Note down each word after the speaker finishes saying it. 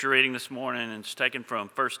Scripture reading this morning is taken from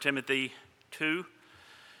 1 Timothy 2,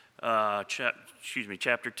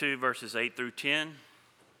 chapter 2, verses 8 through 10.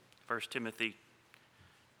 1 Timothy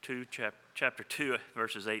 2, chapter 2,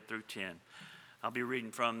 verses 8 through 10. I'll be reading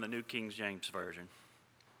from the New King James Version.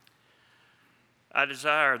 I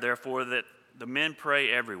desire, therefore, that the men pray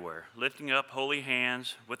everywhere, lifting up holy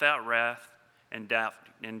hands without wrath and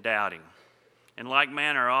doubting. In like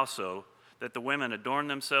manner also, that the women adorn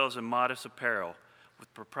themselves in modest apparel,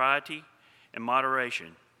 with propriety and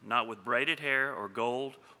moderation, not with braided hair or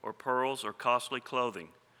gold or pearls or costly clothing,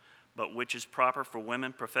 but which is proper for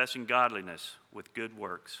women professing godliness with good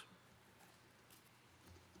works.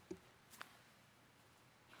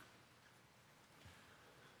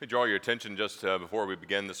 Let me draw your attention just before we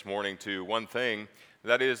begin this morning to one thing.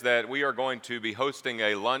 That is that we are going to be hosting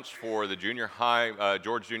a lunch for the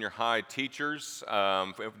George Junior High teachers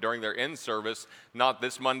during their in-service, not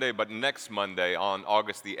this Monday, but next Monday on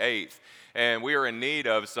August the 8th. And we are in need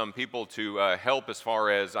of some people to help as far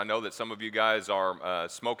as, I know that some of you guys are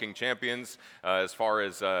smoking champions as far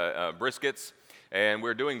as briskets. And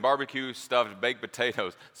we're doing barbecue stuffed baked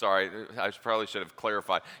potatoes. Sorry, I probably should have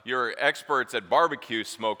clarified. You're experts at barbecue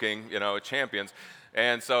smoking, champions.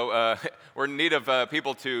 And so we're in need of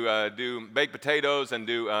people to do baked potatoes and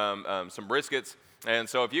do some briskets. And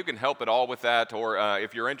so if you can help at all with that, or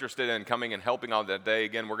if you're interested in coming and helping on that day,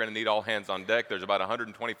 again, we're going to need all hands on deck. There's about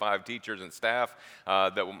 125 teachers and staff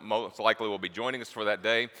that most likely will be joining us for that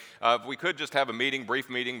day. If we could just have a brief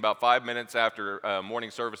meeting, about 5 minutes after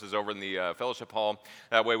morning services over in the fellowship hall.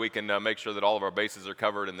 That way we can make sure that all of our bases are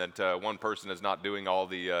covered and that one person is not doing all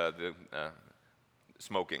the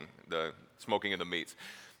smoking of the meats.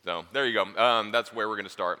 So there you go. That's where we're going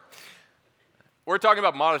to start. We're talking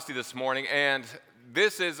about modesty this morning, and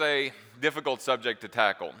this is a difficult subject to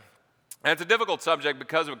tackle. And it's a difficult subject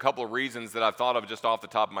because of a couple of reasons that I've thought of just off the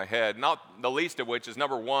top of my head, not the least of which is,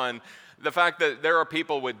 number one, the fact that there are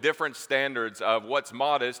people with different standards of what's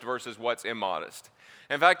modest versus what's immodest.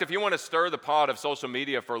 In fact, if you want to stir the pot of social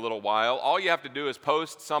media for a little while, all you have to do is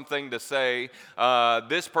post something to say,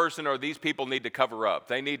 this person or these people need to cover up.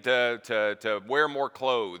 They need to wear more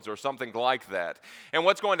clothes or something like that. And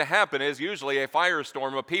what's going to happen is usually a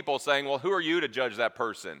firestorm of people saying, well, who are you to judge that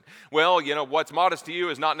person? Well, what's modest to you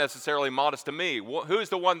is not necessarily modest to me. Who's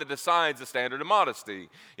the one that decides the standard of modesty?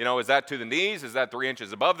 Is that to the knees? Is that 3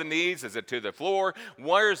 inches above the knees? Is it to the floor?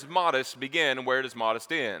 Where does modest begin and where does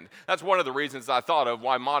modest end? That's one of the reasons I thought of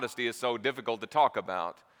why modesty is so difficult to talk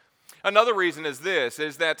about. Another reason is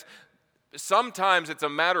that sometimes it's a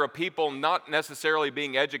matter of people not necessarily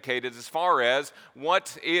being educated as far as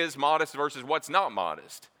what is modest versus what's not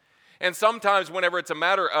modest. And sometimes whenever it's a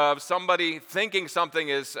matter of somebody thinking something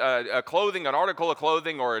is a clothing, an article of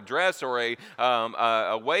clothing or a dress or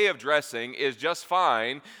a way of dressing is just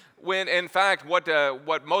fine, when in fact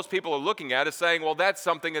what most people are looking at is saying, well, that's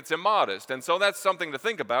something that's immodest. And so that's something to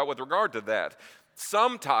think about with regard to that.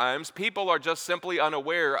 Sometimes people are just simply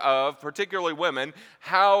unaware of, particularly women,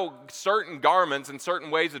 how certain garments and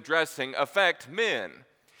certain ways of dressing affect men.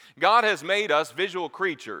 God has made us visual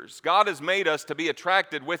creatures. God has made us to be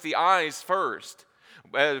attracted with the eyes first.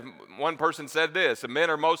 One person said this, men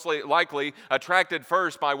are mostly likely attracted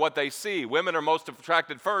first by what they see. Women are most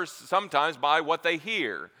attracted first sometimes by what they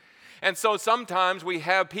hear. And so sometimes we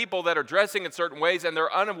have people that are dressing in certain ways and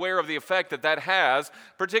they're unaware of the effect that has,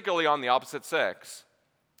 particularly on the opposite sex.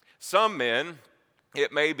 Some men,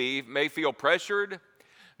 it may feel pressured,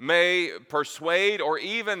 may persuade, or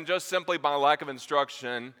even just simply by lack of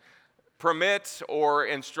instruction, permit or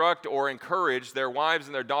instruct or encourage their wives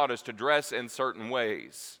and their daughters to dress in certain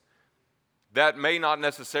ways. That may not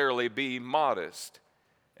necessarily be modest.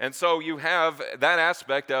 And so you have that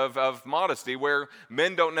aspect of modesty where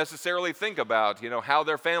men don't necessarily think about, how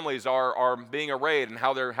their families are being arrayed and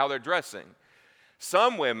how they're dressing.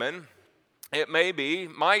 Some women, it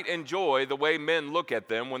might enjoy the way men look at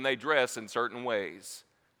them when they dress in certain ways.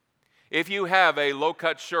 If you have a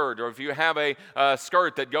low-cut shirt or if you have a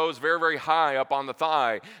skirt that goes very, very high up on the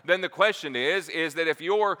thigh, then the question is that if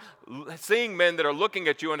you're seeing men that are looking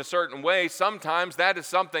at you in a certain way, sometimes that is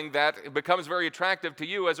something that becomes very attractive to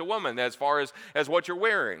you as a woman as far as what you're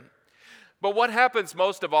wearing. But what happens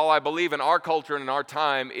most of all, I believe, in our culture and in our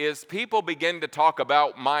time is people begin to talk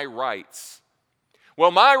about my rights.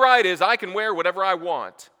 Well, my right is I can wear whatever I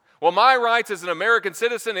want. Well, my rights as an American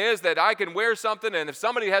citizen is that I can wear something, and if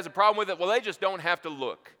somebody has a problem with it, well, they just don't have to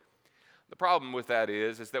look. The problem with that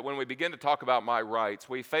is that when we begin to talk about my rights,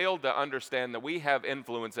 we fail to understand that we have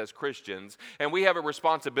influence as Christians, and we have a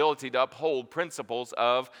responsibility to uphold principles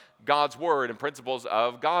of God's Word and principles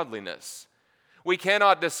of godliness. We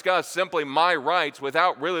cannot discuss simply my rights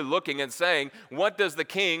without really looking and saying, what does the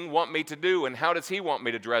king want me to do, and how does he want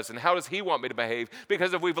me to dress, and how does he want me to behave?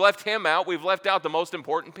 Because if we've left him out, we've left out the most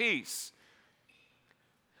important piece.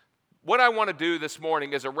 What I want to do this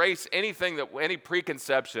morning is erase any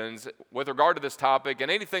preconceptions with regard to this topic and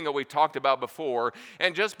anything that we've talked about before,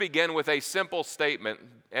 and just begin with a simple statement,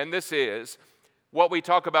 and this is what we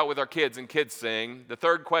talk about with our kids and Kids Sing, the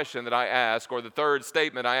third question that I ask, or the third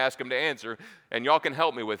statement I ask them to answer, and y'all can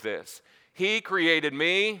help me with this. He created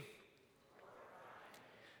me.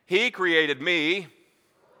 He created me.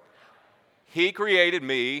 He created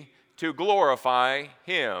me to glorify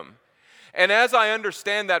him. And as I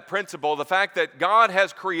understand that principle, the fact that God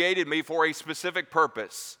has created me for a specific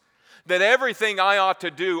purpose, that everything I ought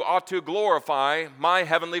to do ought to glorify my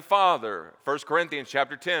heavenly Father, 1 Corinthians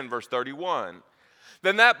chapter 10, verse 31.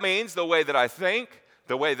 Then that means the way that I think,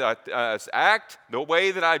 the way that I act, the way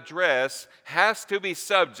that I dress has to be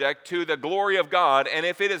subject to the glory of God. And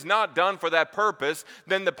if it is not done for that purpose,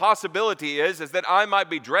 then the possibility is that I might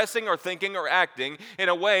be dressing or thinking or acting in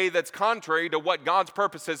a way that's contrary to what God's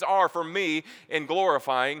purposes are for me in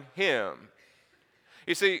glorifying him.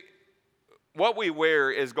 You see, what we wear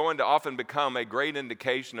is going to often become a great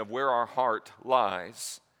indication of where our heart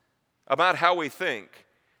lies, about how we think.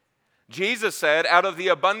 Jesus said, out of the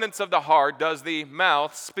abundance of the heart does the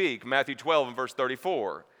mouth speak, Matthew 12 and verse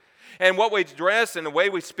 34. And what we dress and the way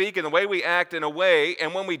we speak and the way we act in a way,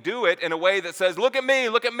 and when we do it in a way that says, look at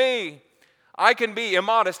me, I can be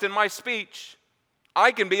immodest in my speech.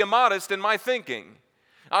 I can be immodest in my thinking.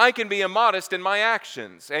 I can be immodest in my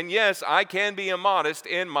actions. And yes, I can be immodest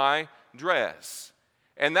in my dress.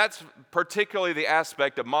 And that's particularly the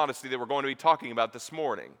aspect of modesty that we're going to be talking about this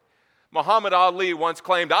morning. Muhammad Ali once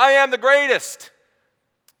claimed, I am the greatest.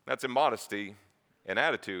 That's immodesty in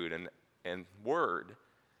attitude and word.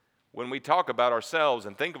 When we talk about ourselves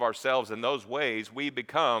and think of ourselves in those ways, we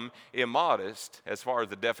become immodest as far as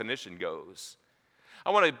the definition goes. I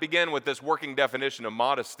want to begin with this working definition of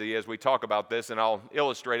modesty as we talk about this, and I'll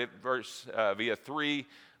illustrate it via three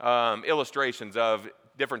illustrations of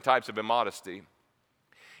different types of immodesty.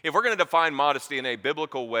 If we're going to define modesty in a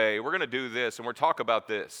biblical way, we're going to do this, and we'll talk about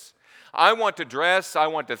this. I want to dress, I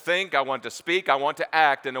want to think, I want to speak, I want to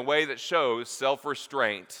act in a way that shows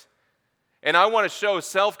self-restraint. And I want to show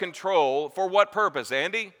self-control for what purpose,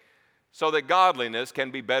 Andy? So that godliness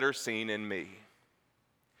can be better seen in me.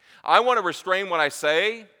 I want to restrain what I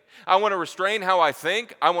say. I want to restrain how I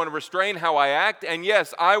think. I want to restrain how I act. And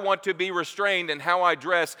yes, I want to be restrained in how I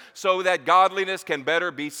dress so that godliness can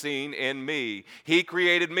better be seen in me. He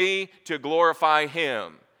created me to glorify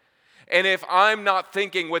him. And if I'm not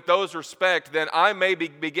thinking with those respect, then I may be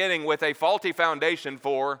beginning with a faulty foundation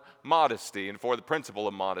for modesty and for the principle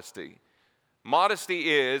of modesty.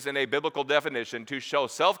 Modesty is, in a biblical definition, to show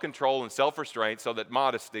self-control and self-restraint so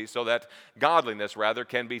that godliness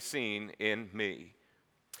can be seen in me.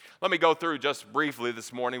 Let me go through just briefly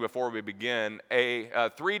this morning before we begin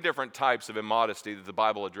three different types of immodesty that the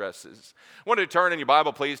Bible addresses. I want you to turn in your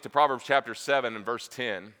Bible, please, to Proverbs chapter 7 and verse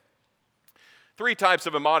 10. Three types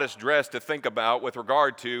of immodest dress to think about with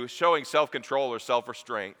regard to showing self-control or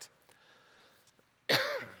self-restraint.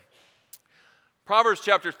 Proverbs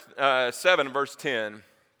chapter 7, verse 10.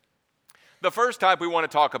 The first type we want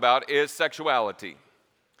to talk about is sexuality.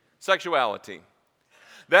 Sexuality.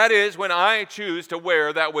 That is when I choose to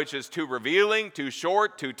wear that which is too revealing, too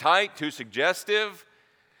short, too tight, too suggestive.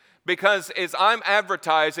 Because as I'm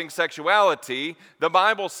advertising sexuality, the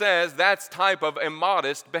Bible says that's type of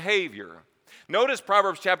immodest behavior. Notice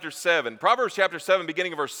Proverbs chapter 7. Proverbs chapter 7,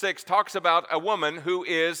 beginning of verse 6, talks about a woman who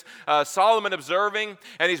is Solomon observing,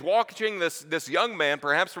 and he's watching this young man,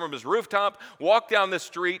 perhaps from his rooftop, walk down the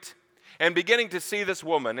street and beginning to see this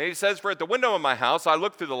woman. And he says, for at the window of my house I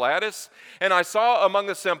looked through the lattice, and I saw among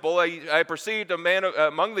the simple, I perceived a man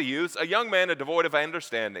among the youths, a young man devoid of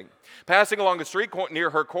understanding. Passing along the street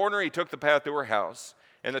near her corner, he took the path to her house.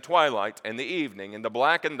 In the twilight and the evening, in the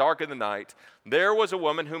black and dark of the night, there was a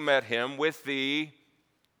woman who met him with the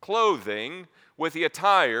clothing, with the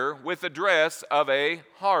attire, with the dress of a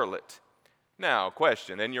harlot. Now,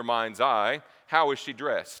 question, in your mind's eye, how is she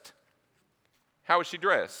dressed? How is she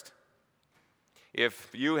dressed?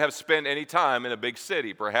 If you have spent any time in a big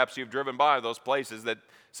city, perhaps you've driven by those places that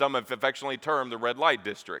some have affectionately termed the red light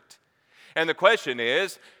district. And the question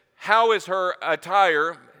is, how is her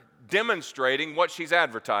attire demonstrating what she's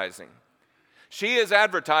advertising? She is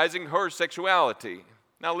advertising her sexuality.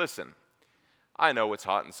 Now listen, I know it's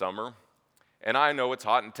hot in summer, and I know it's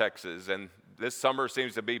hot in Texas, and this summer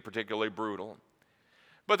seems to be particularly brutal.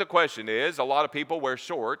 But the question is, a lot of people wear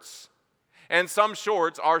shorts, and some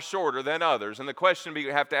shorts are shorter than others. And the question we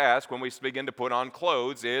have to ask when we begin to put on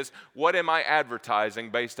clothes is, what am I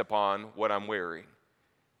advertising based upon what I'm wearing?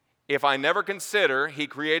 If I never consider He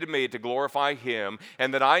created me to glorify Him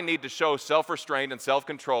and that I need to show self-restraint and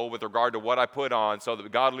self-control with regard to what I put on so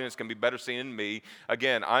that godliness can be better seen in me,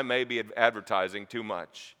 again, I may be advertising too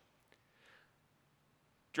much.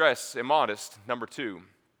 Dress immodest, number 2.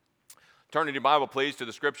 Turn in your Bible, please, to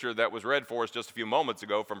the scripture that was read for us just a few moments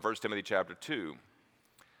ago from 1 Timothy chapter 2.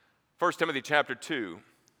 1 Timothy chapter 2.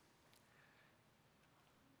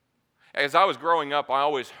 As I was growing up, I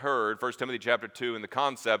always heard 1 Timothy chapter 2 in the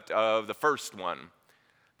concept of the first one.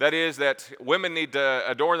 That is, that women need to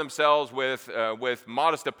adorn themselves with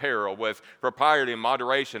modest apparel, with propriety and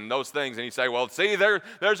moderation, those things. And you say, well, see,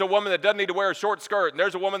 there's a woman that doesn't need to wear a short skirt, and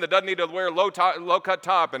there's a woman that doesn't need to wear a low-cut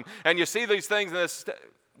top, and you see these things in this.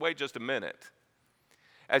 Wait just a minute.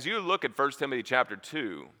 As you look at 1 Timothy chapter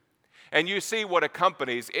 2, and you see what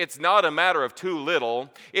accompanies, it's not a matter of too little,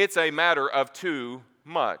 it's a matter of too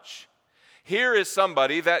much. Here is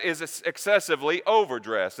somebody that is excessively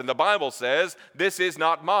overdressed, and the Bible says this is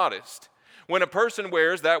not modest. When a person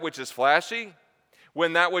wears that which is flashy,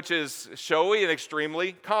 when that which is showy and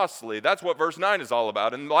extremely costly. That's what verse 9 is all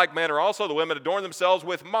about. In like manner also the women adorn themselves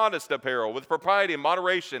with modest apparel, with propriety and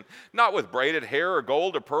moderation, not with braided hair or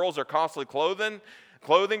gold or pearls or costly clothing,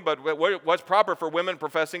 but what's proper for women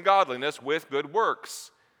professing godliness with good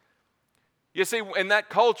works. You see, in that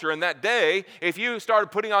culture, in that day, if you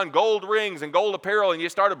started putting on gold rings and gold apparel and you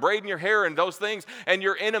started braiding your hair and those things, and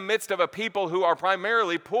you're in the midst of a people who are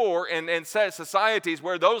primarily poor and societies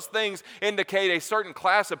where those things indicate a certain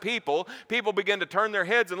class of people, people begin to turn their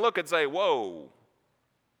heads and look and say, whoa.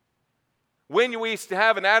 When we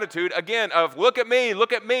have an attitude, again, of look at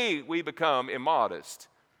me, we become immodest.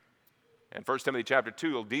 And 1 Timothy chapter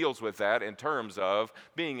 2 deals with that in terms of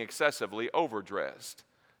being excessively overdressed.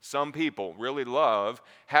 Some people really love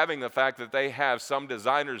having the fact that they have some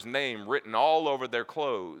designer's name written all over their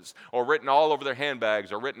clothes, or written all over their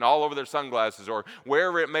handbags, or written all over their sunglasses, or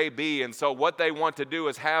wherever it may be. And so what they want to do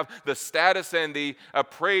is have the status and the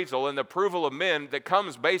appraisal and the approval of men that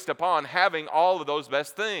comes based upon having all of those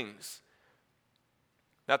best things.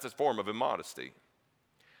 That's a form of immodesty.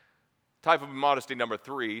 Type of immodesty number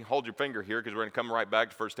 3, hold your finger here because we're going to come right back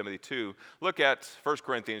to 1 Timothy 2. Look at 1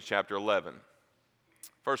 Corinthians chapter 11.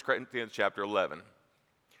 1 Corinthians chapter 11.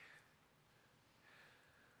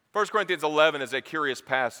 1 Corinthians 11 is a curious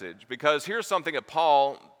passage because here's something that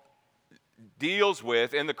Paul deals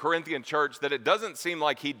with in the Corinthian church that it doesn't seem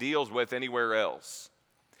like he deals with anywhere else.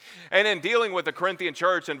 And in dealing with the Corinthian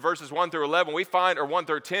church in verses 1 through 11, we find, or 1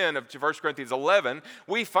 through 10 of 1 Corinthians 11,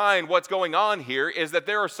 we find what's going on here is that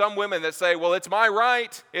there are some women that say, well, it's my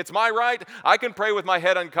right, I can pray with my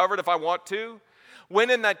head uncovered if I want to. When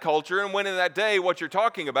in that culture and when in that day, what you're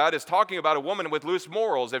talking about is talking about a woman with loose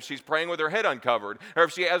morals if she's praying with her head uncovered, or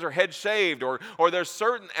if she has her head shaved, or there's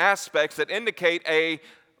certain aspects that indicate a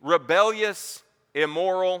rebellious,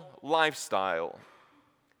 immoral lifestyle.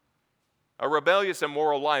 A rebellious,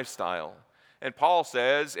 immoral lifestyle. And Paul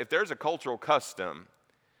says if there's a cultural custom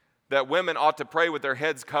that women ought to pray with their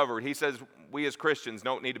heads covered, he says we as Christians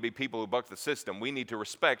don't need to be people who buck the system. We need to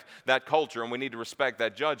respect that culture and we need to respect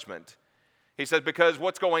that judgment. He says, because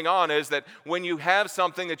what's going on is that when you have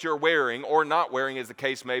something that you're wearing, or not wearing as the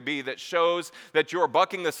case may be, that shows that you're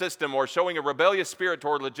bucking the system or showing a rebellious spirit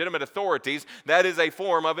toward legitimate authorities, that is a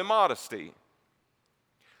form of immodesty.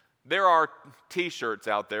 There are t-shirts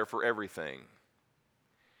out there for everything.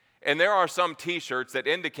 And there are some t-shirts that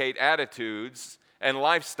indicate attitudes and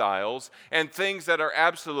lifestyles and things that are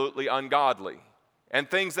absolutely ungodly. And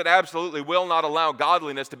things that absolutely will not allow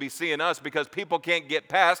godliness to be seen in us because people can't get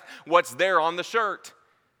past what's there on the shirt.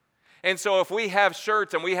 And so if we have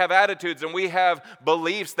shirts and we have attitudes and we have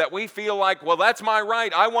beliefs that we feel like, well, that's my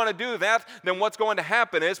right, I want to do that, then what's going to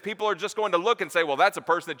happen is people are just going to look and say, well, that's a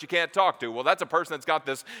person that you can't talk to. Well, that's a person that's got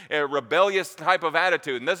this rebellious type of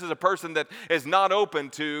attitude. And this is a person that is not open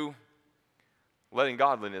to letting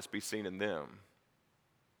godliness be seen in them.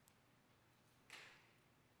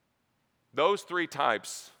 Those 3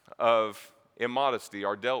 types of immodesty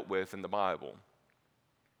are dealt with in the Bible.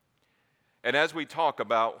 And as we talk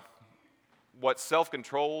about what's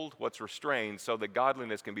self-controlled, what's restrained, so that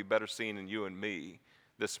godliness can be better seen in you and me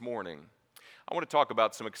this morning, I want to talk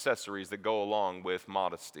about some accessories that go along with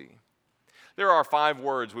modesty. There are 5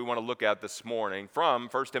 words we want to look at this morning from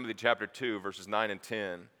 1 Timothy chapter 2, verses 9 and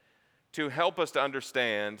 10, to help us to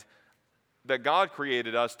understand that God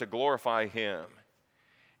created us to glorify Him.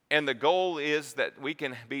 And the goal is that we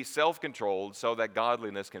can be self-controlled so that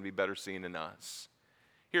godliness can be better seen in us.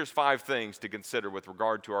 Here's 5 things to consider with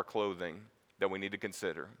regard to our clothing. that we need to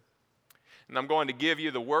consider. And I'm going to give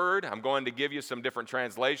you the word. I'm going to give you some different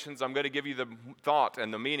translations. I'm going to give you the thought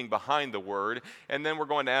and the meaning behind the word. And then we're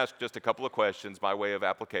going to ask just a couple of questions by way of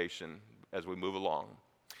application as we move along.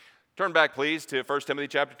 Turn back, please, to 1 Timothy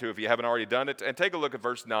chapter 2 if you haven't already done it, and take a look at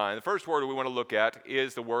verse 9. The first word we want to look at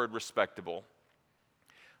is the word respectable.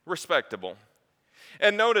 Respectable.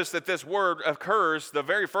 And notice that this word occurs, the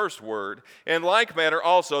very first word, in like manner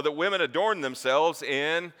also that women adorn themselves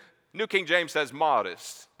in, New King James says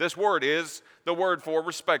modest. This word is the word for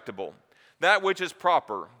respectable, that which is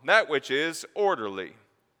proper, that which is orderly.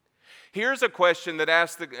 Here's a question that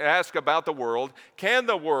asks about the world. Can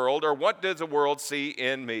the world, or what does the world see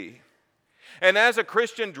in me? And as a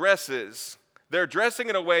Christian dresses, they're dressing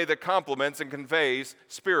in a way that complements and conveys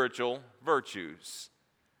spiritual virtues.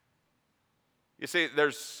 You see,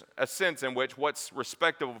 there's a sense in which what's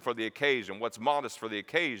respectable for the occasion, what's modest for the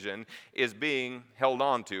occasion, is being held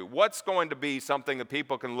on to. What's going to be something that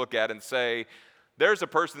people can look at and say, there's a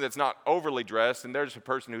person that's not overly dressed, and there's a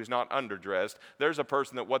person who's not underdressed. There's a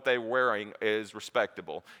person that what they're wearing is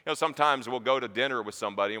respectable. You know, sometimes we'll go to dinner with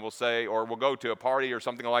somebody and we'll say, or we'll go to a party or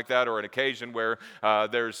something like that, or an occasion where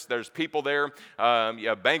there's people there,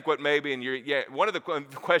 a banquet maybe, and one of the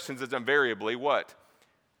questions is invariably what?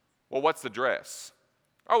 Well, what's the dress?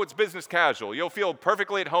 Oh, it's business casual. You'll feel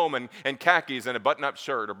perfectly at home in khakis and a button-up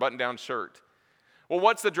shirt or button-down shirt. Well,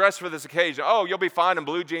 what's the dress for this occasion? Oh, you'll be fine in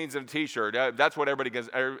blue jeans and a t-shirt. That's what everybody's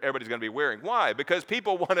going to be wearing. Why? Because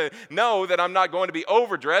people want to know that I'm not going to be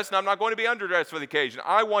overdressed and I'm not going to be underdressed for the occasion.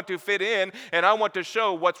 I want to fit in and I want to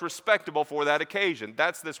show what's respectable for that occasion.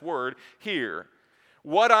 That's this word here.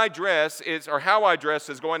 What I dress is, or how I dress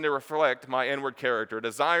is going to reflect my inward character,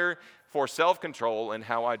 desire for self-control in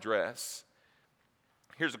how I dress.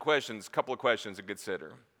 Here's a couple of questions to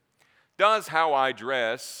consider. Does how I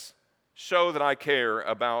dress show that I care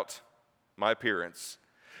about my appearance?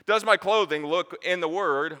 Does my clothing look, in the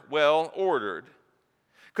word, well ordered?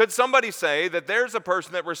 Could somebody say that there's a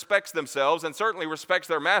person that respects themselves and certainly respects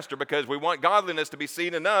their master because we want godliness to be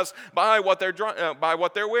seen in us by what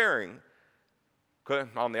they're wearing?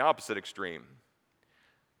 On the opposite extreme,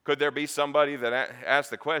 could there be somebody that asks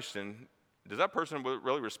the question, does that person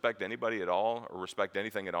really respect anybody at all or respect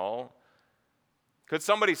anything at all? Could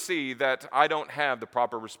somebody see that I don't have the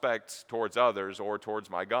proper respect towards others or towards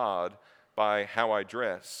my God by how I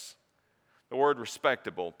dress? The word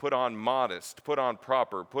respectable, put on modest, put on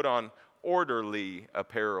proper, put on orderly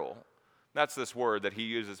apparel. That's this word that he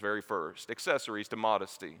uses very first, accessories to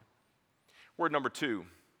modesty. Word number 2.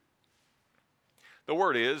 The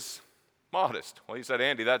word is modest. Well, you said,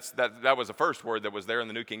 Andy, that was the first word that was there in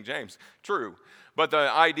the New King James. True. But the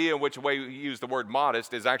idea in which way we use the word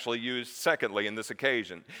modest is actually used secondly in this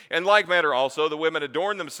occasion. In like manner also, the women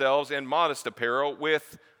adorn themselves in modest apparel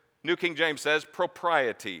with, New King James says,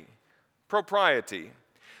 propriety. Propriety.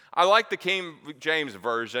 I like the King James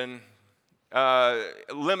Version,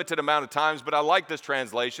 limited amount of times, but I like this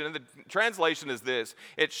translation. And the translation is this: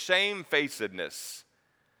 it's shamefacedness.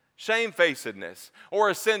 Shamefacedness,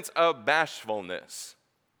 or a sense of bashfulness.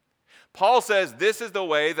 Paul says, this is the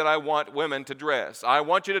way that I want women to dress. I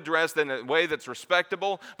want you to dress in a way that's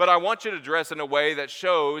respectable, but I want you to dress in a way that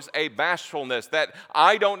shows a bashfulness, that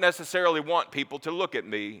I don't necessarily want people to look at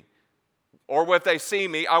me, or if they see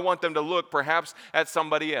me, I want them to look perhaps at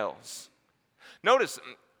somebody else. Notice,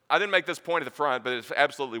 I didn't make this point at the front, but it's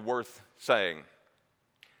absolutely worth saying.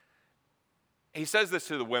 He says this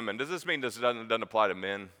to the women. Does this mean this doesn't apply to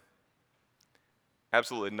men?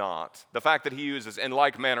 Absolutely not. The fact that he uses in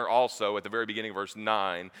like manner also at the very beginning of verse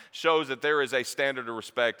 9 shows that there is a standard of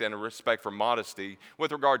respect and a respect for modesty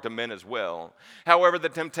with regard to men as well. However, the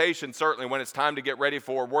temptation certainly when it's time to get ready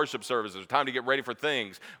for worship services, time to get ready for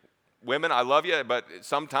things, women, I love you, but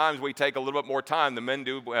sometimes we take a little bit more time than men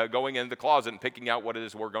do going into the closet and picking out what it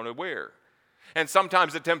is we're going to wear. And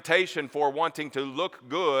sometimes the temptation for wanting to look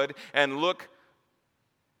good and look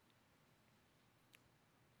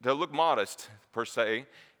modest, per se,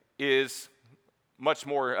 is much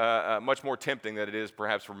more tempting than it is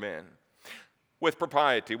perhaps for men. With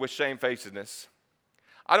propriety, with shamefacedness.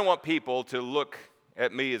 I don't want people to look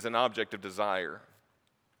at me as an object of desire.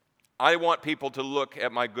 I want people to look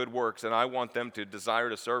at my good works, and I want them to desire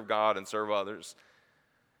to serve God and serve others.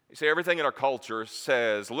 You see, everything in our culture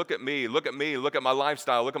says, look at me, look at my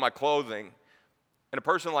lifestyle, look at my clothing. And a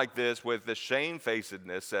person like this with the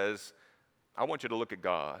shamefacedness says, I want you to look at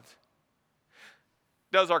God.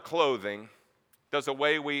 Does our clothing, does the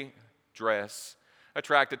way we dress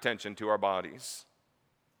attract attention to our bodies?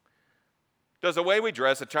 Does the way we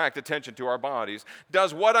dress attract attention to our bodies?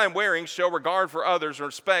 Does what I'm wearing show regard for others and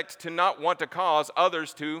respect to not want to cause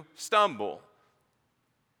others to stumble?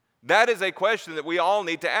 That is a question that we all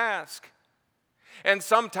need to ask. And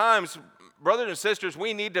sometimes, brothers and sisters,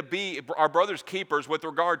 we need to be our brother's keepers with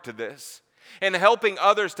regard to this. And helping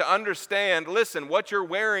others to understand, listen, what you're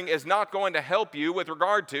wearing is not going to help you with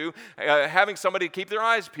regard to having somebody keep their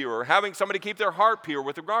eyes pure, having somebody keep their heart pure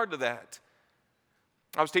with regard to that.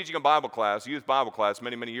 I was teaching a youth Bible class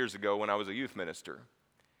many, many years ago when I was a youth minister.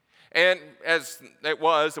 And as it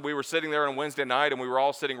was, we were sitting there on Wednesday night and we were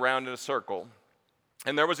all sitting around in a circle.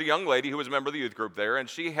 And there was a young lady who was a member of the youth group there, and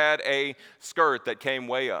she had a skirt that came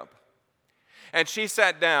way up. And she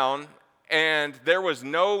sat down, and there was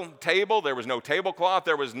no table, there was no tablecloth,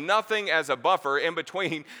 there was nothing as a buffer in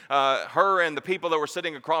between her and the people that were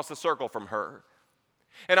sitting across the circle from her.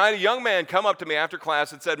 And I had a young man come up to me after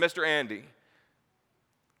class and said, Mr. Andy,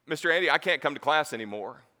 I can't come to class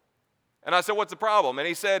anymore. And I said, what's the problem? And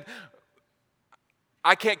he said,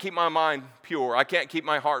 I can't keep my mind pure. I can't keep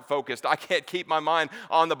my heart focused. I can't keep my mind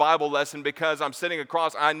on the Bible lesson because I'm sitting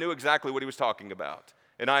across. I knew exactly what he was talking about,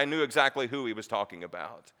 and I knew exactly who he was talking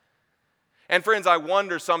about. And friends, I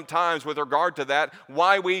wonder sometimes with regard to that,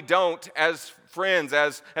 why we don't, as friends,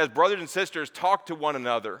 as brothers and sisters, talk to one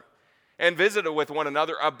another and visit with one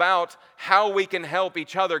another about how we can help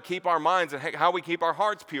each other keep our minds and how we keep our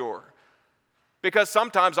hearts pure. Because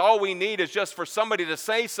sometimes all we need is just for somebody to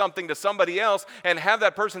say something to somebody else and have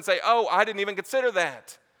that person say, oh, I didn't even consider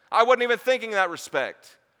that. I wasn't even thinking in that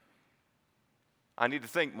respect. I need to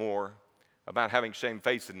think more about having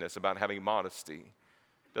shamefacedness, about having modesty.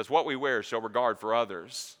 Does what we wear show regard for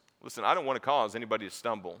others? Listen, I don't want to cause anybody to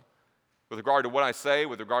stumble with regard to what I say,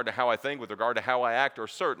 with regard to how I think, with regard to how I act, or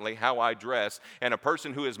certainly how I dress. And a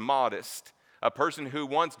person who is modest, a person who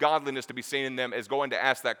wants godliness to be seen in them, is going to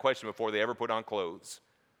ask that question before they ever put on clothes.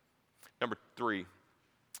 Number 3,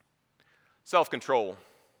 self-control.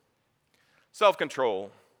 Self-control.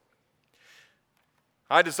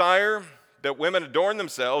 I desire that women adorn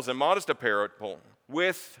themselves in modest apparel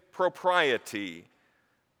with propriety.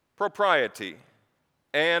 Propriety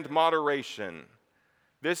and moderation.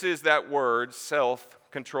 This is that word,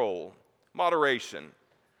 self-control. Moderation.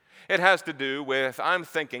 It has to do with I'm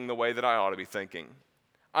thinking the way that I ought to be thinking.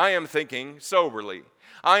 I am thinking soberly.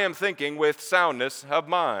 I am thinking with soundness of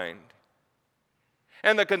mind.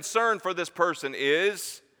 And the concern for this person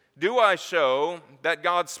is, do I show that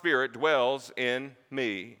God's Spirit dwells in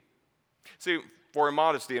me? See, for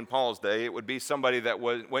immodesty in Paul's day, it would be somebody that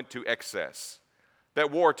went to excess,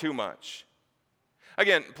 that wore too much.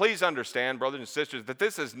 Again, please understand, brothers and sisters, that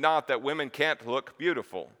this is not that women can't look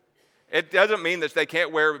beautiful. It doesn't mean that they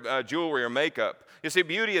can't wear jewelry or makeup. You see,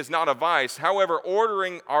 beauty is not a vice. However,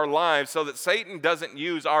 ordering our lives so that Satan doesn't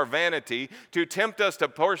use our vanity to tempt us to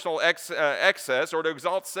personal excess or to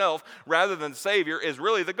exalt self rather than Savior is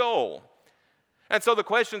really the goal. And so the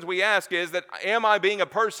questions we ask is that, am I being a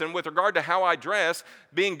person with regard to how I dress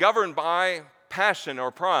being governed by passion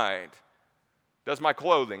or pride? Does my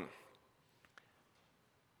clothing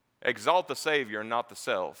exalt the Savior and not the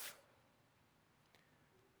self?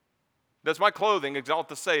 Does my clothing exalt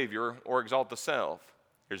the Savior or exalt the self?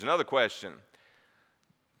 Here's another question.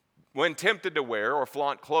 When tempted to wear or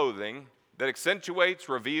flaunt clothing that accentuates,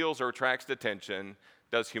 reveals, or attracts attention,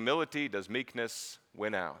 does humility, does meekness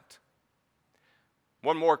win out?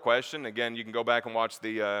 One more question. Again, you can go back and watch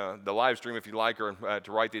the live stream if you like, or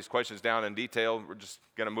to write these questions down in detail. We're just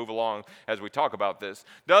going to move along as we talk about this.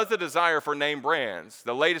 Does the desire for name brands,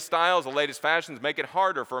 the latest styles, the latest fashions, make it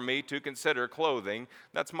harder for me to consider clothing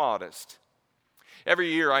that's modest?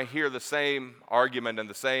 Every year I hear the same argument and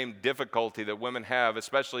the same difficulty that women have,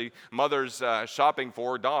 especially mothers shopping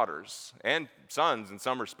for daughters and sons in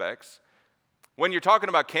some respects. When you're talking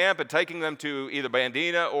about camp and taking them to either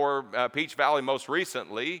Bandina or Peach Valley most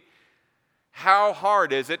recently, how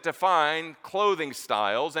hard is it to find clothing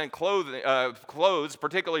styles and clothes,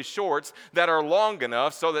 particularly shorts, that are long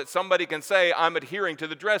enough so that somebody can say, I'm adhering to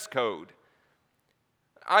the dress code?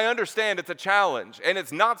 I understand it's a challenge, and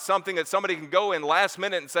it's not something that somebody can go in last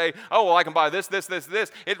minute and say, oh, well, I can buy this.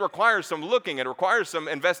 It requires some looking. It requires some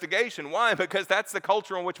investigation. Why? Because that's the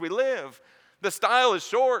culture in which we live. The style is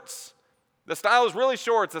shorts. The style is really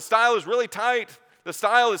short. The style is really tight. The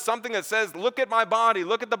style is something that says, look at my body,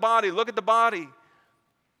 look at the body, look at the body.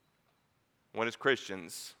 When as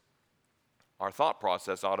Christians, our thought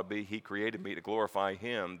process ought to be, He created me to glorify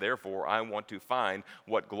Him. Therefore, I want to find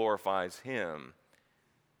what glorifies Him.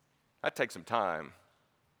 That takes some time.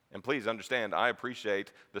 And please understand, I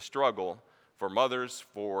appreciate the struggle for mothers,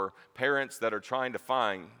 for parents that are trying to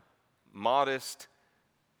find modest,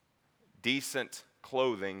 decent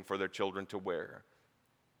clothing for their children to wear,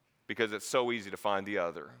 because it's so easy to find the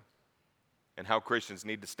other, and how Christians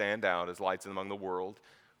need to stand out as lights among the world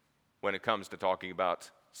when it comes to talking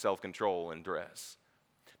about self-control and dress.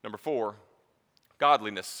 Number 4,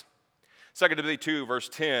 godliness. 2 Timothy 2, verse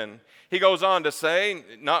 10, he goes on to say,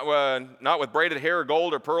 not with braided hair or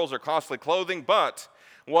gold or pearls or costly clothing, but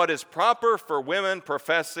what is proper for women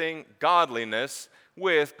professing godliness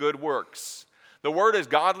with good works. The word is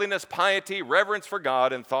godliness, piety, reverence for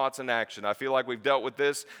God, and thoughts and action. I feel like we've dealt with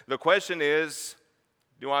this. The question is,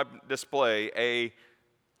 do I display a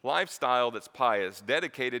lifestyle that's pious,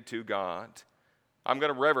 dedicated to God? I'm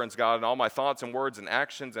going to reverence God in all my thoughts and words and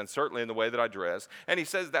actions, and certainly in the way that I dress. And he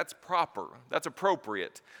says that's proper, that's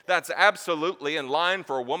appropriate. That's absolutely in line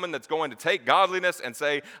for a woman that's going to take godliness and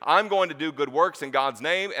say, I'm going to do good works in God's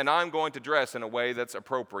name, and I'm going to dress in a way that's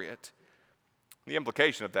appropriate. The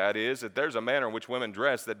implication of that is that there's a manner in which women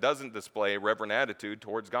dress that doesn't display a reverent attitude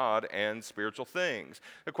towards God and spiritual things.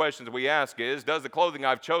 The questions we ask is, does the clothing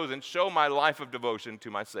I've chosen show my life of devotion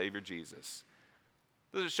to my Savior Jesus?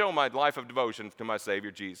 Does it show my life of devotion to my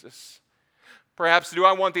Savior Jesus? Perhaps do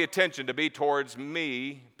I want the attention to be towards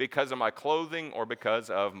me because of my clothing or because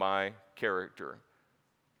of my character?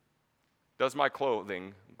 Does my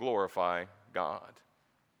clothing glorify God?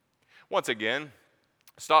 Once again,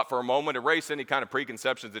 stop for a moment, erase any kind of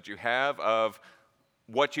preconceptions that you have of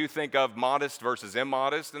what you think of modest versus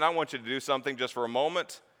immodest, and I want you to do something just for a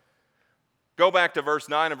moment. Go back to verse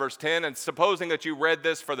 9 and verse 10, and supposing that you read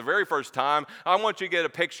this for the very first time, I want you to get a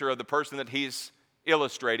picture of the person that he's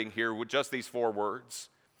illustrating here with just these 4 words.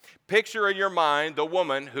 Picture in your mind the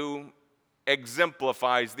woman who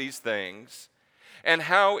exemplifies these things, and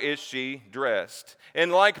how is she dressed?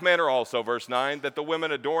 In like manner also, verse 9, that the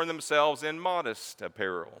women adorn themselves in modest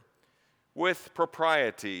apparel, with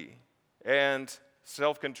propriety and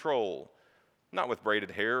self-control, not with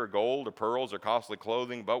braided hair or gold or pearls or costly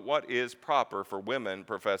clothing, but what is proper for women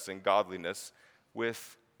professing godliness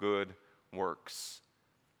with good works.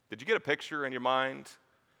 Did you get a picture in your mind?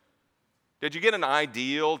 Did you get an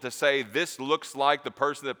ideal to say this looks like the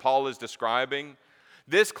person that Paul is describing?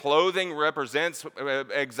 This clothing represents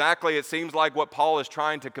exactly, it seems like, what Paul is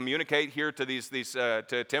trying to communicate here to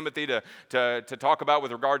to Timothy to talk about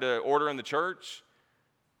with regard to order in the church.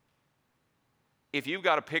 If you've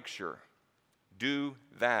got a picture, do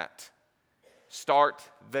that. Start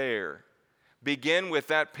there. Begin with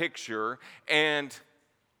that picture and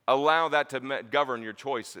allow that to govern your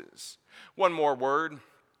choices. One more word,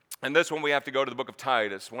 and this one we have to go to the book of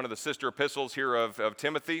Titus, one of the sister epistles here of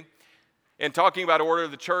Timothy, in talking about order of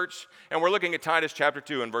the church, and we're looking at Titus chapter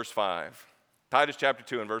 2 and verse 5. Titus chapter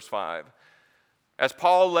 2 and verse 5. As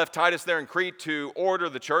Paul left Titus there in Crete to order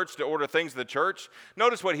the church, to order things of the church,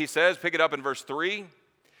 notice what he says, pick it up in verse 3.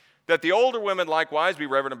 That the older women likewise be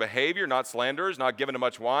reverent in behavior, not slanderers, not given to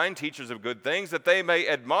much wine, teachers of good things, that they may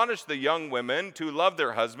admonish the young women to love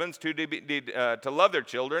their husbands, to love their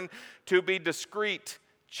children, to be discreet,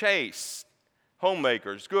 chaste,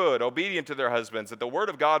 homemakers, good, obedient to their husbands, that the word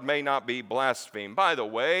of God may not be blasphemed. By the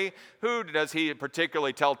way, who does he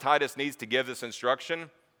particularly tell Titus needs to give this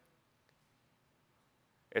instruction?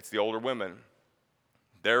 It's the older women.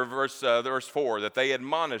 There, verse 4, that they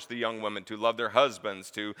admonish the young women to love their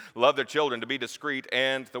husbands, to love their children, to be discreet,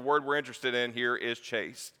 and the word we're interested in here is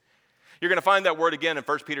chaste. You're going to find that word again in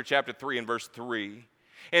 1 Peter chapter 3 and verse 3.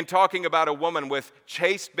 In talking about a woman with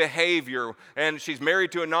chaste behavior, and she's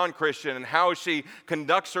married to a non-Christian, and how she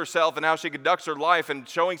conducts herself and how she conducts her life, and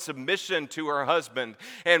showing submission to her husband.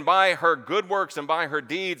 And by her good works and by her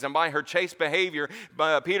deeds and by her chaste behavior,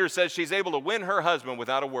 Peter says she's able to win her husband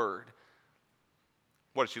without a word.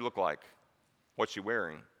 What does she look like? What's she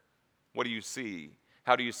wearing? What do you see?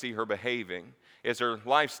 How do you see her behaving? Is her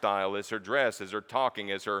lifestyle, is her dress, is her talking,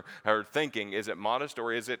 is her thinking, is it modest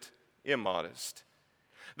or is it immodest?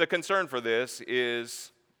 The concern for this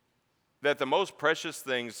is that the most precious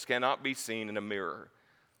things cannot be seen in a mirror.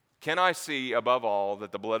 Can I see above all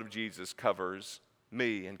that the blood of Jesus covers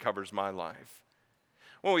me and covers my life?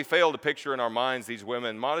 When we fail to picture in our minds these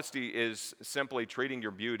women, modesty is simply treating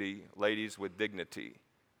your beauty, ladies, with dignity.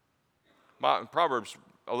 Proverbs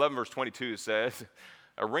 11 verse 22 says,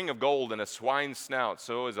 a ring of gold and a swine's snout,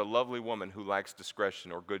 so is a lovely woman who lacks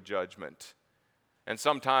discretion or good judgment. And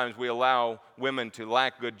sometimes we allow women to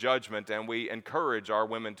lack good judgment, and we encourage our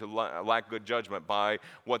women to lack good judgment by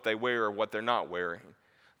what they wear or what they're not wearing.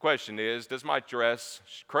 Question is, does my dress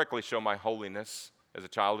correctly show my holiness as a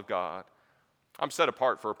child of God? I'm set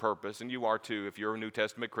apart for a purpose, and you are too if you're a New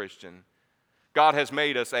Testament Christian. God has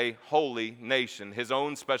made us a holy nation, his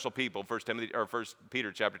own special people, 1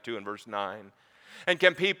 Peter chapter 2 and verse 9. And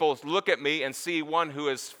can people look at me and see one who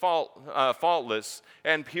is faultless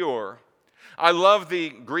and pure? I love the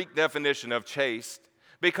Greek definition of chaste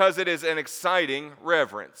because it is an exciting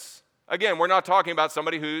reverence. Again, we're not talking about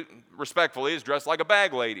somebody who respectfully is dressed like a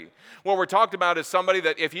bag lady. What we're talking about is somebody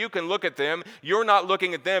that if you can look at them, you're not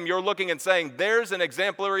looking at them, you're looking and saying, there's an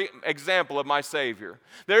exemplary example of my Savior.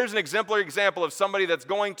 There's an exemplary example of somebody that's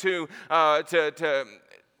going to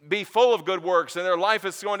be full of good works, and their life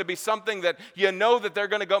is going to be something that you know that they're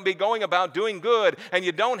going to be going about doing good, and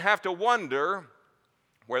you don't have to wonder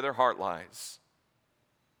where their heart lies.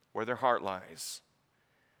 Where their heart lies.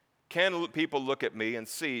 Can people look at me and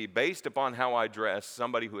see, based upon how I dress,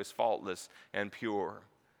 somebody who is faultless and pure?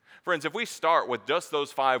 Friends, if we start with just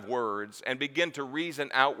those 5 words and begin to reason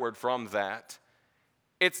outward from that,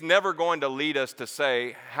 it's never going to lead us to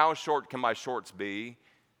say, how short can my shorts be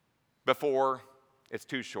before it's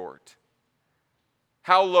too short?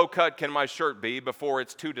 How low cut can my shirt be before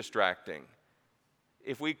it's too distracting?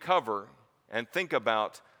 If we cover and think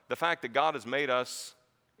about the fact that God has made us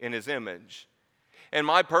in His image, and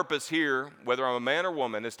my purpose here, whether I'm a man or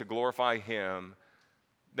woman, is to glorify Him,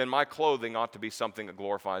 then my clothing ought to be something that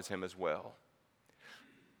glorifies Him as well.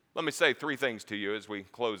 Let me say 3 things to you as we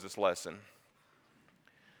close this lesson.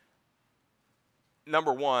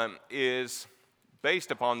 Number 1 is, based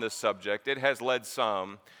upon this subject, it has led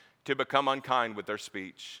some to become unkind with their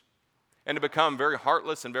speech and to become very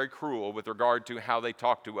heartless and very cruel with regard to how they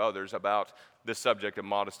talk to others about this subject of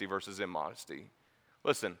modesty versus immodesty.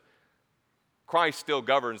 Listen, Christ still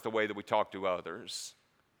governs the way that we talk to others.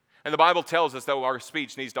 And the Bible tells us that our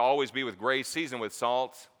speech needs to always be with grace, seasoned with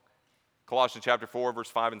salt. Colossians chapter 4, verse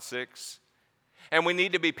 5 and 6. And we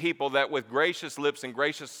need to be people that with gracious lips and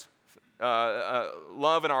gracious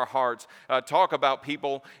love in our hearts talk about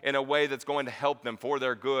people in a way that's going to help them for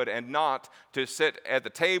their good, and not to sit at the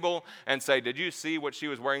table and say, did you see what she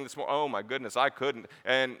was wearing this morning? Oh my goodness, I couldn't.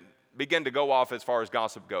 And begin to go off as far as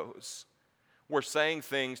gossip goes. We're saying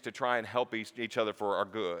things to try and help each other for our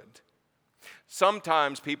good.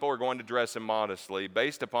 Sometimes people are going to dress immodestly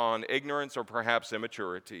based upon ignorance or perhaps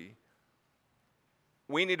immaturity.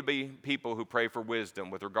 We need to be people who pray for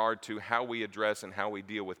wisdom with regard to how we address and how we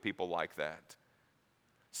deal with people like that.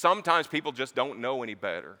 Sometimes people just don't know any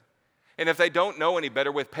better. And if they don't know any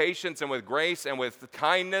better, with patience and with grace and with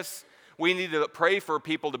kindness, we need to pray for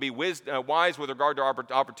people to be wise with regard to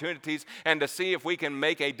opportunities and to see if we can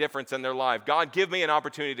make a difference in their life. God, give me an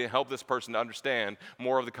opportunity to help this person to understand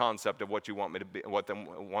more of the concept of what you want me to be,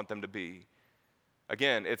 want them to be.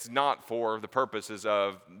 Again, it's not for the purposes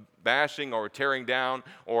of bashing or tearing down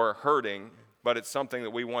or hurting, but it's something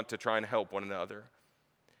that we want to try and help one another.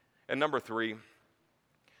 And number 3,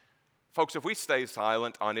 folks, if we stay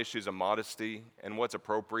silent on issues of modesty and what's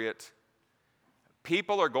appropriate,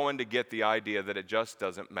 people are going to get the idea that it just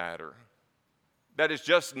doesn't matter, that it's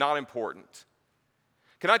just not important.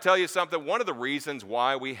 Can I tell you something? One of the reasons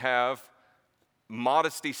why we have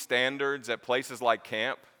modesty standards at places like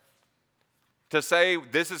camp, to say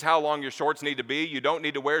this is how long your shorts need to be, you don't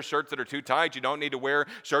need to wear shirts that are too tight, you don't need to wear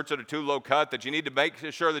shirts that are too low cut, that you need to make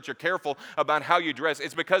sure that you're careful about how you dress,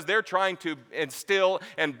 it's because they're trying to instill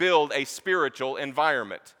and build a spiritual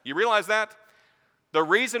environment. You realize that? The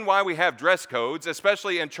reason why we have dress codes,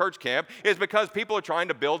 especially in church camp, is because people are trying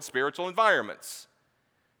to build spiritual environments.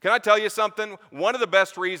 Can I tell you something? One of the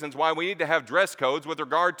best reasons why we need to have dress codes with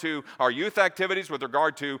regard to our youth activities, with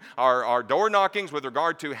regard to our door knockings, with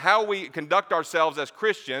regard to how we conduct ourselves as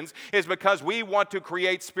Christians, is because we want to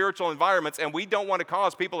create spiritual environments and we don't want to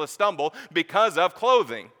cause people to stumble because of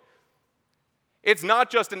clothing. It's not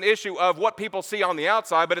just an issue of what people see on the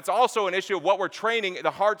outside, but it's also an issue of what we're training the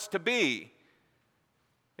hearts to be.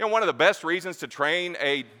 You know, one of the best reasons to train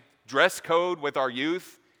a dress code with our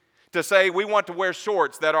youth, to say we want to wear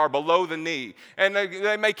shorts that are below the knee. And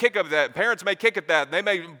they may kick at that. Parents may kick at that. They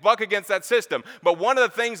may buck against that system. But one of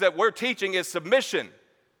the things that we're teaching is submission.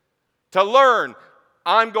 To learn,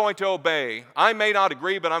 I'm going to obey. I may not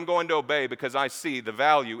agree, but I'm going to obey because I see the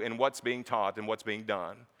value in what's being taught and what's being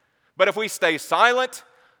done. But if we stay silent,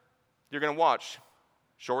 you're going to watch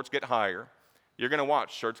shorts get higher. You're going to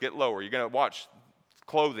watch shirts get lower. You're going to watch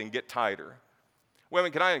clothing get tighter.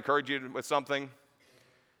 Women, can I encourage you with something?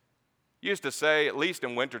 Used to say, at least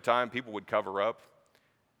in wintertime, people would cover up.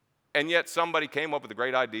 And yet somebody came up with a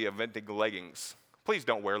great idea of inventing leggings. Please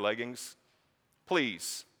don't wear leggings.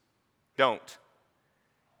 Please don't.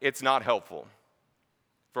 It's not helpful.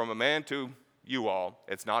 From a man to you all,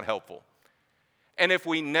 it's not helpful. And if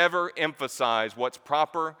we never emphasize what's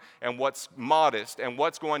proper and what's modest and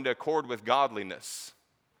what's going to accord with godliness,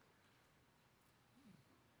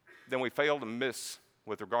 then we fail to miss,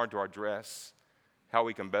 with regard to our dress, how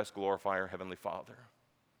we can best glorify our Heavenly Father.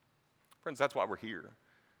 Friends, that's why we're here.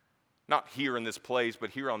 Not here in this place,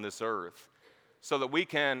 but here on this earth, so that we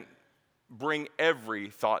can bring every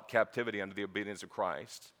thought captivity under the obedience of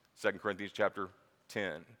Christ, 2 Corinthians chapter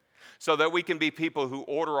 10, so that we can be people who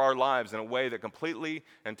order our lives in a way that completely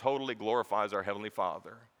and totally glorifies our Heavenly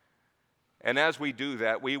Father. And as we do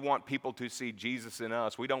that, we want people to see Jesus in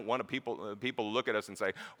us. We don't want people to look at us and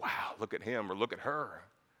say, wow, look at him or look at her.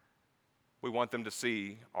 We want them to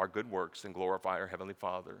see our good works and glorify our Heavenly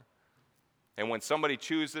Father. And when somebody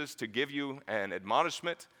chooses to give you an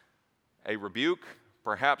admonishment, a rebuke,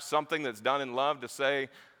 perhaps something that's done in love, to say,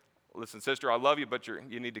 listen, sister, I love you, but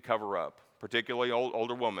you need to cover up, particularly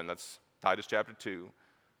older woman. That's Titus chapter 2.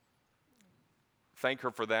 Thank her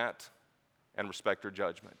for that and respect her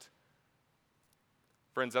judgment.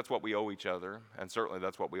 Friends, that's what we owe each other, and certainly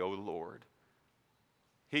that's what we owe the Lord.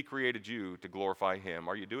 He created you to glorify him.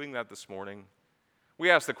 Are you doing that this morning? We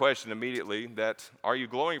ask the question immediately that, are you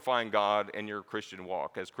glorifying God in your Christian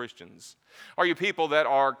walk as Christians? Are you people that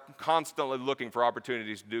are constantly looking for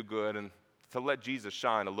opportunities to do good and to let Jesus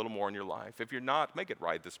shine a little more in your life? If you're not, make it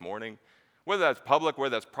right this morning. Whether that's public,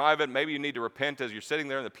 whether that's private, maybe you need to repent as you're sitting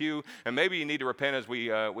there in the pew, and maybe you need to repent as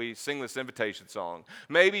we sing this invitation song.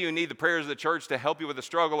 Maybe you need the prayers of the church to help you with a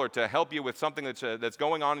struggle or to help you with something that's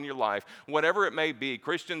going on in your life. Whatever it may be,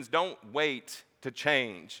 Christians, don't wait to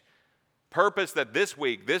change. Purpose that this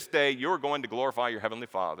week, this day, you're going to glorify your Heavenly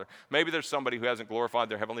Father. Maybe there's somebody who hasn't glorified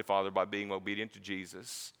their Heavenly Father by being obedient to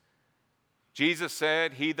Jesus. Jesus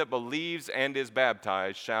said, he that believes and is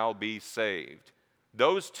baptized shall be saved.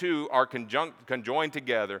 Those two are conjoined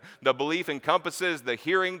together. The belief encompasses the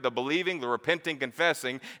hearing, the believing, the repenting,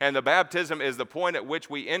 confessing, and the baptism is the point at which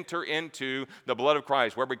we enter into the blood of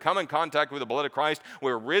Christ. Where we come in contact with the blood of Christ,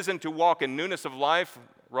 we're risen to walk in newness of life,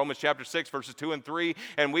 Romans chapter 6, verses 2 and 3,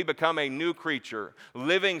 and we become a new creature,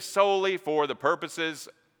 living solely for the purposes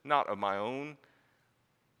not of my own,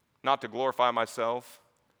 not to glorify myself,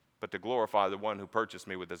 but to glorify the one who purchased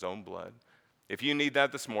me with his own blood. If you need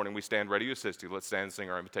that this morning, we stand ready to assist you. Let's stand and sing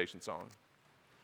our invitation song.